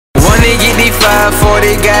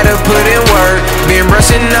they gotta put in work. Been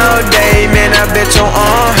brushing all day, man, I bet your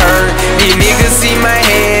arm hurt. These niggas see my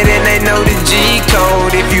head and they know the G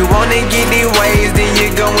code. If you wanna get these ways, then you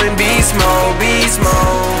go and beast mode, beast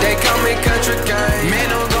mode. They call me Country Kang, man,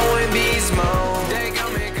 I'm going beast mode. They call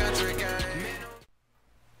me Country Kang.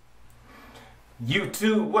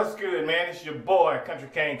 YouTube, what's good, man? It's your boy Country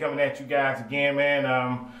Kang coming at you guys again, man.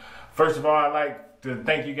 First of all, I'd like to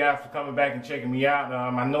thank you guys for coming back and checking me out.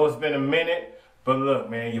 I know it's been a minute, but look,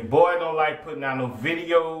 man, your boy don't like putting out no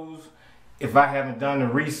videos if I haven't done the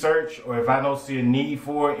research or if I don't see a need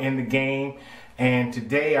for it in the game. And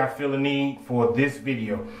today I feel a need for this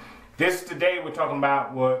video. Today we're talking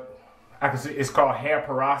about what I can say it's called hair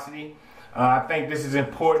porosity. I think this is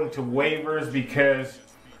important to waivers because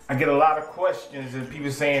I get a lot of questions and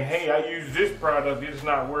people saying, hey, I use this product, it's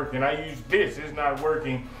not working. I use this, it's not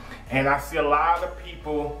working. And I see a lot of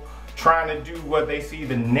people trying to do what they see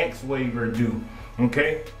the next waiver do,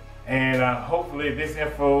 okay? And hopefully this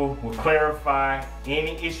info will clarify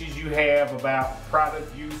any issues you have about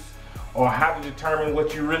product use or how to determine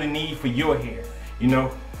what you really need for your hair. You know,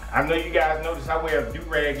 I know you guys notice I wear a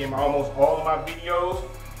do-rag in almost all of my videos.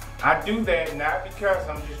 I do that not because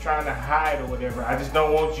I'm just trying to hide or whatever. I just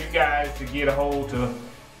don't want you guys to get a hold to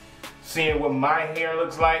seeing what my hair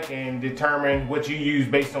looks like and determine what you use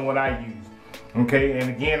based on what I use. Okay, and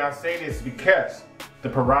again, I say this because the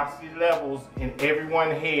porosity levels in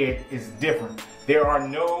everyone's head is different. There are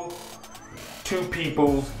no two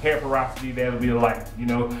people's hair porosity that will be alike. You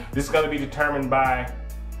know, this is going to be determined by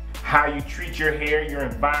how you treat your hair, your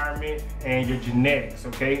environment, and your genetics,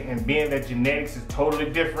 okay? And being that genetics is totally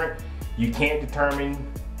different, you can't determine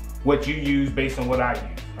what you use based on what I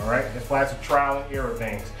use, all right? That's why it's a trial and error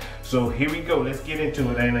things. So here we go, let's get into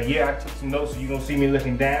it. And yeah, I took some notes so you're gonna see me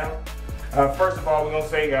looking down. First of all, we're gonna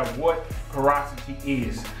say what porosity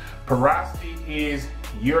is. Porosity is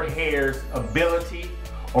your hair's ability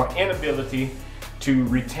or inability to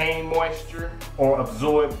retain moisture or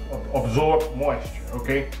absorb moisture,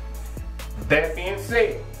 okay? That being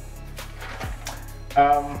said,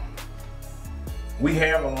 we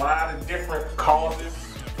have a lot of different causes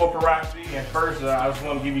for porosity. And first, I just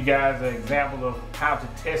want to give you guys an example of how to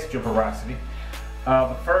test your porosity.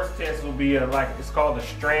 The first test will be it's called a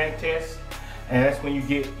strand test, and that's when you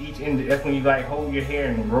get that's when you like hold your hair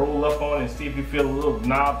and roll up on it and see if you feel a little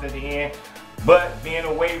knobs at the end. But being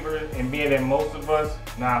a waiver and being that most of us,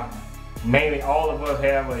 now mainly all of us,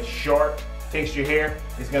 have a short texture hair,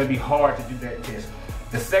 it's going to be hard to do that test.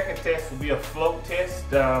 The second test will be a float test.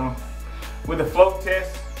 With a float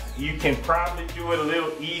test, you can probably do it a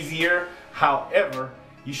little easier. However,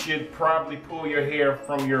 you should probably pull your hair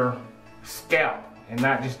from your scalp and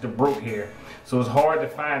not just the broke hair. So it's hard to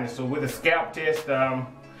find it. So with a scalp test,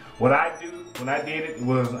 what I do when I did it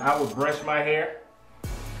was I would brush my hair,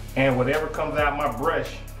 and whatever comes out my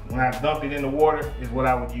brush when I dump it in the water is what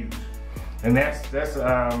I would use. And that's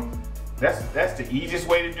the easiest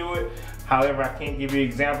way to do it. However, I can't give you an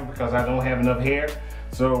example because I don't have enough hair.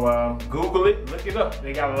 So Google it, look it up.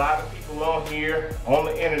 They got a lot of people on here on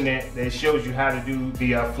the internet that shows you how to do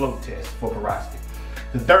the float test for porosity.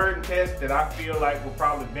 The third test that I feel like will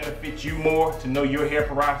probably benefit you more to know your hair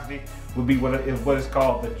porosity would be what is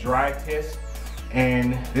called the dry test.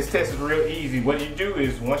 And this test is real easy. What you do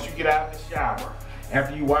is once you get out of the shower,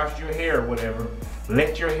 after you wash your hair or whatever,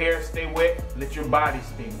 let your hair stay wet, let your body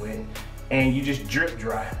stay wet, and you just drip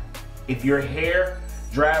dry. If your hair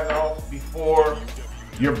dries off before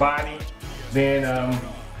your body, then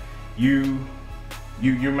you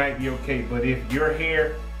might be okay. But if your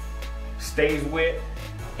hair stays wet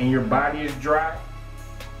and your body is dry,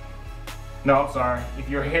 no, I'm sorry, if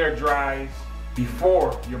your hair dries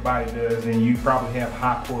before your body does, then you probably have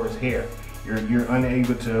high porous hair. You're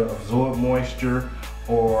unable to absorb moisture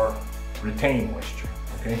or retain moisture,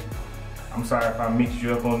 okay? I'm sorry if I mixed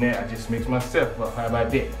you up on that. I just mixed myself up. How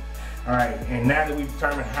about that? All right, and now that we've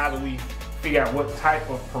determined how do we figure out what type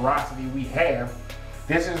of porosity we have,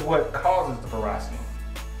 this is what causes the porosity.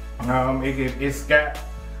 It's got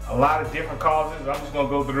a lot of different causes. I'm just gonna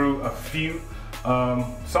go through a few.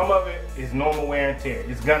 Some of it is normal wear and tear.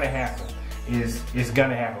 It's gonna happen. It's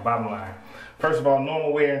gonna happen, bottom line. First of all,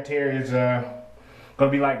 normal wear and tear is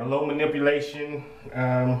gonna be like low manipulation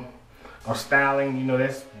or styling. You know,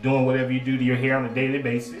 that's doing whatever you do to your hair on a daily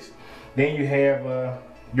basis. Then you have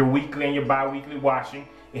your weekly and your bi-weekly washing.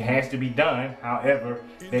 It has to be done. However,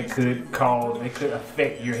 that could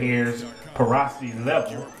affect your hair's porosity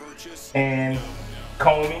level. And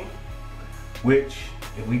combing, which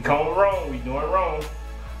if we comb wrong, we doing wrong,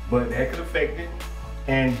 but that could affect it.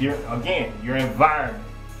 And your environment,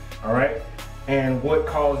 all right? And what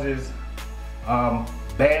causes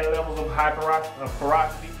bad levels of high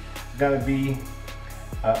porosity. It's going to be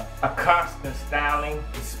a constant styling,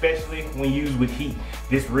 especially when used with heat.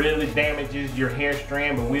 This really damages your hair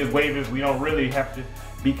strand, but we as wavers, we don't really have to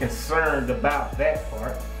be concerned about that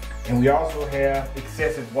part. And we also have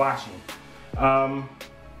excessive washing.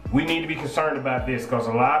 We need to be concerned about this because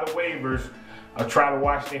a lot of wavers try to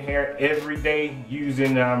wash their hair every day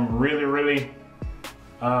using really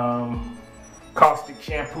caustic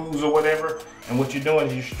shampoos or whatever. And what you're doing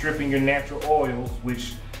is you're stripping your natural oils,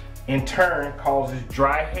 which in turn causes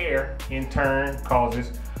dry hair, in turn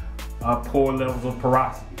causes poor levels of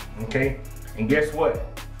porosity, okay? And guess what?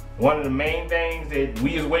 One of the main things that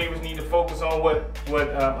we as wavers need to focus on what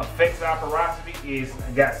affects our porosity is,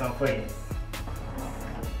 I got something for you.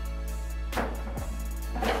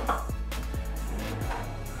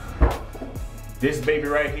 This baby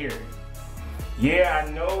right here. Yeah,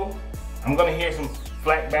 I know I'm gonna hear some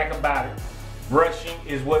flack back about it. Brushing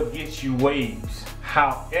is what gets you waves.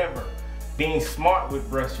 However, being smart with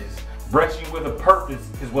brushes, brushing with a purpose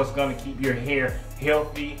is what's gonna keep your hair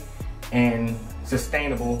healthy and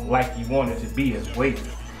sustainable like you want it to be as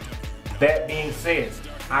wavers. That being said,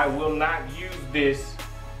 I will not use this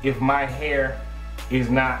if my hair is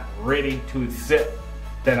not ready to accept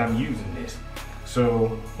that I'm using this.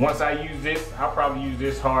 So once I use this, I'll probably use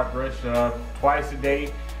this hard brush twice a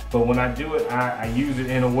day. But when I do it, I use it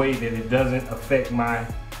in a way that it doesn't affect my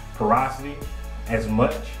porosity as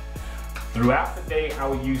much. Throughout the day, I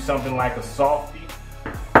would use something like a softie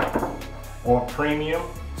or a premium,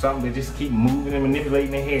 something that just keep moving and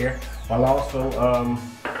manipulating the hair while also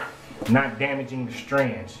not damaging the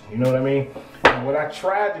strands. You know what I mean? And what I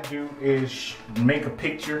tried to do is make a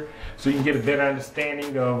picture so you can get a better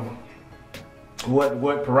understanding of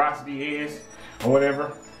what porosity is or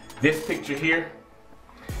whatever. This picture here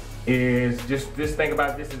is just think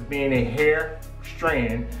about this as being a hair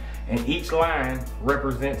strand, and each line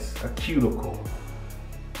represents a cuticle.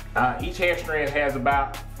 Each hair strand has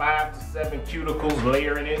about 5 to 7 cuticles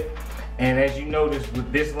layering it, and as you notice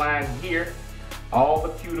with this line here, all the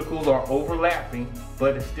cuticles are overlapping,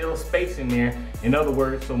 but it's still a space in there. In other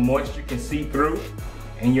words, so moisture can seep through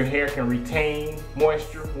and your hair can retain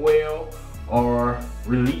moisture well or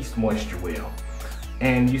release moisture well.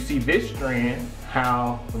 And you see this strand,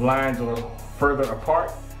 how the lines are further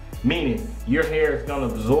apart, meaning your hair is gonna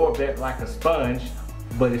absorb that like a sponge,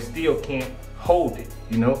 but it still can't hold it,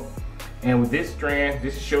 you know? And with this strand,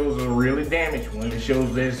 this shows a really damaged one. It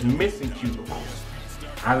shows there's missing cuticles.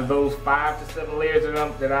 Out of those 5 to 7 layers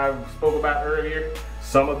that I spoke about earlier,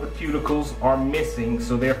 some of the cuticles are missing,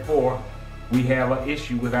 so therefore we have an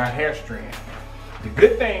issue with our hair strand. The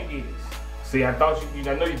good thing is, see, I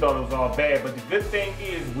know you thought it was all bad, but the good thing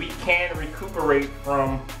is we can recuperate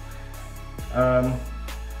from our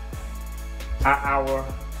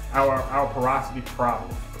porosity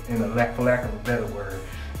problem, for lack of a better word.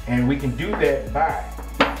 And we can do that by,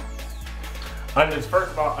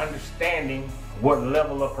 first of all, understanding what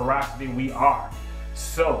level of porosity we are.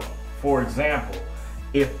 So, for example,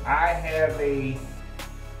 if I have a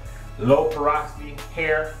low porosity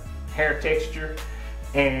hair texture,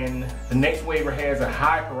 and the next waver has a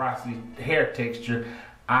high porosity hair texture,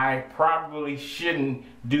 I probably shouldn't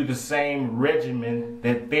do the same regimen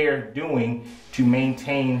that they're doing to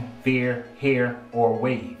maintain their hair or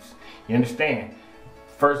waves. You understand?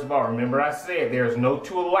 First of all, remember I said there's no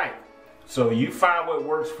two alike. So you find what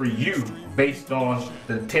works for you based on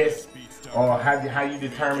the test or how you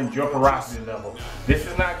determine your porosity level. This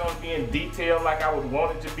is not going to be in detail like I would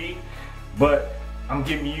want it to be, but I'm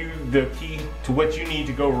giving you the key to what you need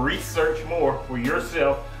to go research more for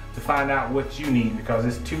yourself to find out what you need, because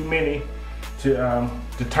it's too many to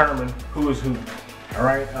determine who is who. All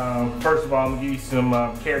right. First of all, I'm gonna give you some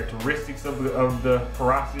characteristics of the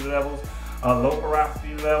porosity levels. Low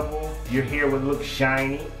porosity level, your hair would look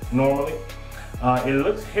shiny normally. It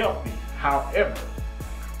looks healthy. However,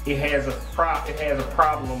 it has a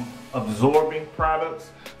problem absorbing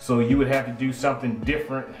products. So you would have to do something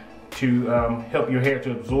different to help your hair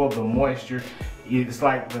to absorb the moisture. It's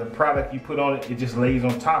like the product you put on it, it just lays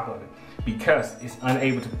on top of it because it's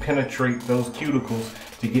unable to penetrate those cuticles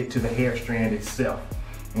to get to the hair strand itself.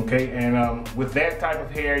 Okay, and with that type of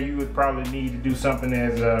hair, you would probably need to do something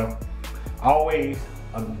as always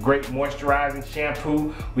a great moisturizing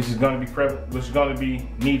shampoo, which is going to be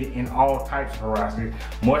needed in all types of porosity.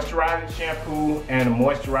 Moisturizing shampoo and a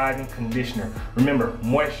moisturizing conditioner. Remember,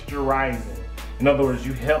 moisturizing. In other words,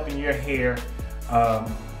 you helping your hair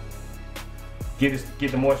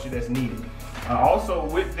get the moisture that's needed. Also,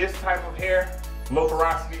 with this type of hair, low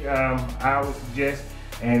porosity, I would suggest,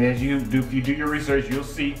 and if you do your research, you'll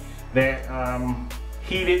see that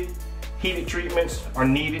heated treatments are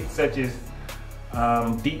needed, such as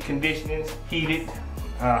deep conditionings, heated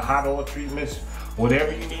hot oil treatments,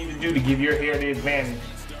 whatever you need to do to give your hair the advantage,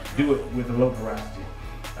 do it with a low porosity.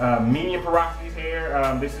 Medium porosity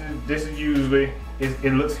hair, this is usually,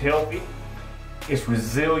 it looks healthy, it's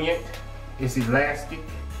resilient, it's elastic,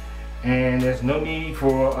 and there's no need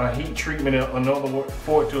for a heat treatment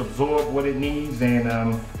for it to absorb what it needs.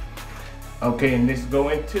 And okay, and let's go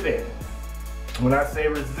into that. When I say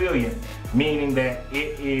resilient, meaning that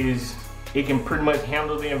it can pretty much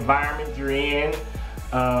handle the environment you're in.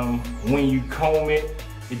 When you comb it,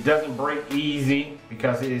 it doesn't break easy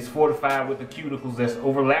because it is fortified with the cuticles that's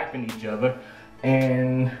overlapping each other,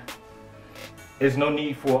 and there's no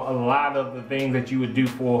need for a lot of the things that you would do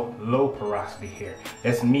for low porosity hair.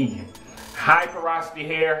 That's medium. High porosity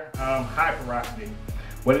hair, high porosity,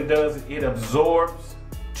 what it does is it absorbs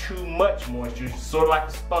too much moisture, sort of like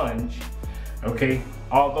a sponge. Okay,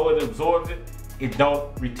 although it absorbs it, it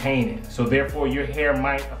don't retain it. So therefore your hair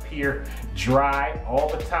might appear dry all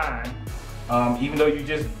the time. Even though you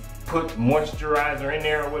just put moisturizer in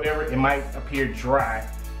there or whatever, it might appear dry.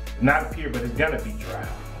 Not appear, but it's gonna be dry.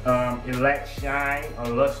 It lacks shine or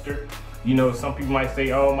luster. You know, some people might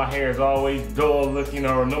say, oh, my hair is always dull looking,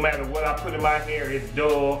 or no matter what I put in my hair, it's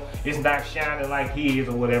dull, it's not shining like his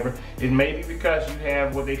or whatever. It may be because you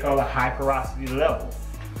have what they call a high porosity level.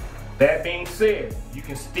 That being said, you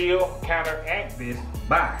can still counteract this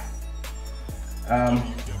by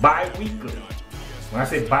bi-weekly. When I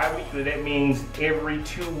say bi-weekly, that means every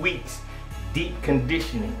 2 weeks, deep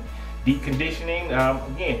conditioning. Deep conditioning,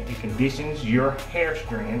 again, it conditions your hair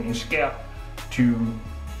strand and scalp to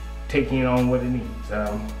taking on what it needs.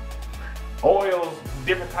 Oils,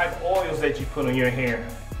 different type of oils that you put on your hair,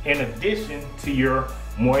 in addition to your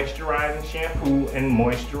moisturizing shampoo and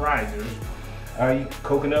moisturizers,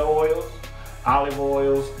 coconut oils, olive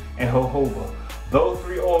oils, and jojoba. Those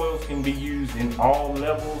 3 oils can be used in all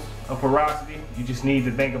levels of porosity. You just need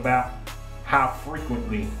to think about how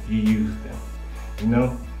frequently you use them, you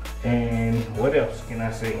know? And what else can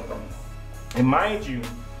I say? And mind you,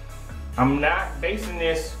 I'm not basing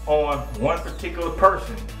this on one particular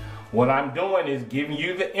person. What I'm doing is giving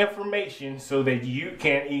you the information so that you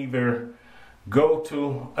can either go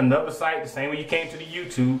to another site, the same way you came to the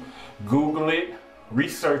YouTube, Google it,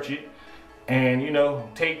 research it, and you know,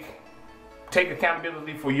 take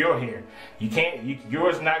accountability for your hair. You can't,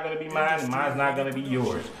 yours is not going to be mine, and mine's not going to be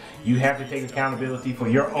yours. You have to take accountability for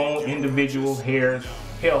your own individual hair's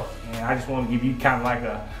health, and I just want to give you kind of like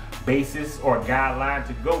a basis or a guideline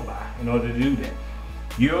to go by in order to do that.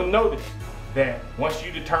 You'll notice that once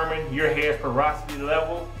you determine your hair's porosity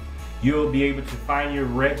level, you'll be able to find your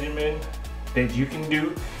regimen that you can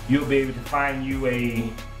do. You'll be able to find you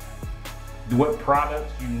what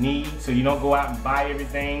products you need, so you don't go out and buy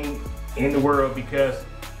everything in the world because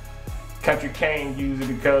Country Kang uses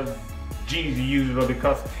it, because Jeezy uses it, or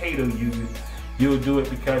because Tato uses it. You'll do it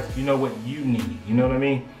because you know what you need. You know what I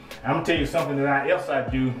mean? I'm gonna tell you something else I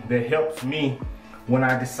do that helps me when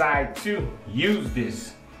I decide to use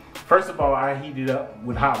this. First of all, I heat it up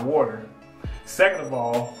with hot water. Second of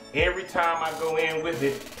all, every time I go in with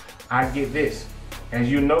it, I get this. As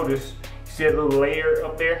you notice, see a little layer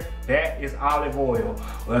up there? That is olive oil.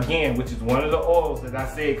 Again, which is one of the oils that I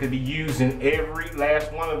said could be used in every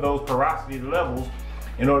last one of those porosity levels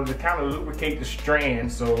in order to kind of lubricate the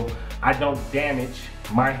strand so I don't damage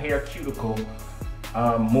my hair cuticle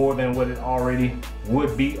more than what it already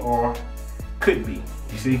would be or could be.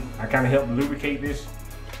 You see, I kind of help lubricate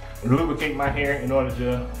my hair in order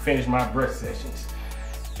to finish my brush sessions.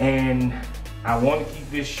 And I want to keep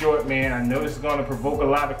this short, man. I know this is going to provoke a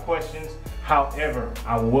lot of questions. However,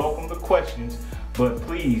 I welcome the questions, but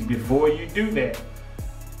please, before you do that,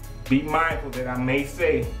 be mindful that I may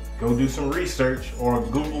say, go do some research or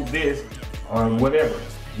Google this or whatever.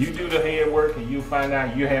 You do the head work and you'll find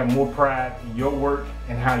out you have more pride in your work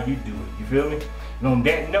and how you do it. You feel me? And on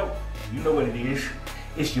that note, you know what it is.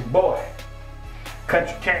 It's your boy,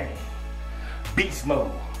 Country Kang, Beast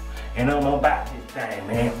Mode. And I'm about this thing,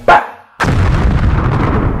 man. Bye.